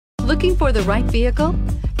Looking for the right vehicle?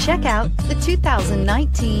 Check out the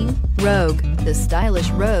 2019 Rogue. The stylish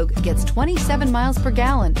Rogue gets 27 miles per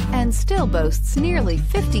gallon and still boasts nearly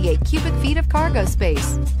 58 cubic feet of cargo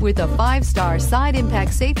space. With a 5-star side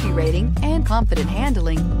impact safety rating and confident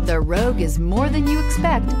handling, the Rogue is more than you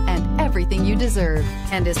expect and everything you deserve,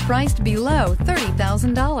 and is priced below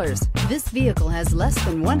 $30,000. This vehicle has less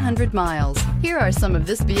than 100 miles. Here are some of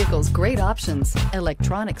this vehicle's great options: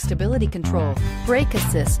 electronic stability control, brake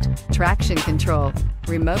assist, traction control,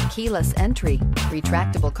 remote keyless entry,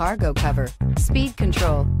 retractable cargo cover, speed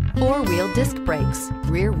control, 4-wheel disc brakes,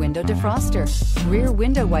 rear window defroster, rear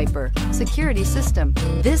window wiper, security system.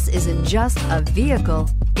 This isn't just a vehicle,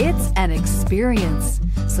 it's an experience.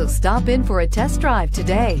 So stop in for a test drive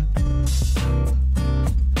today.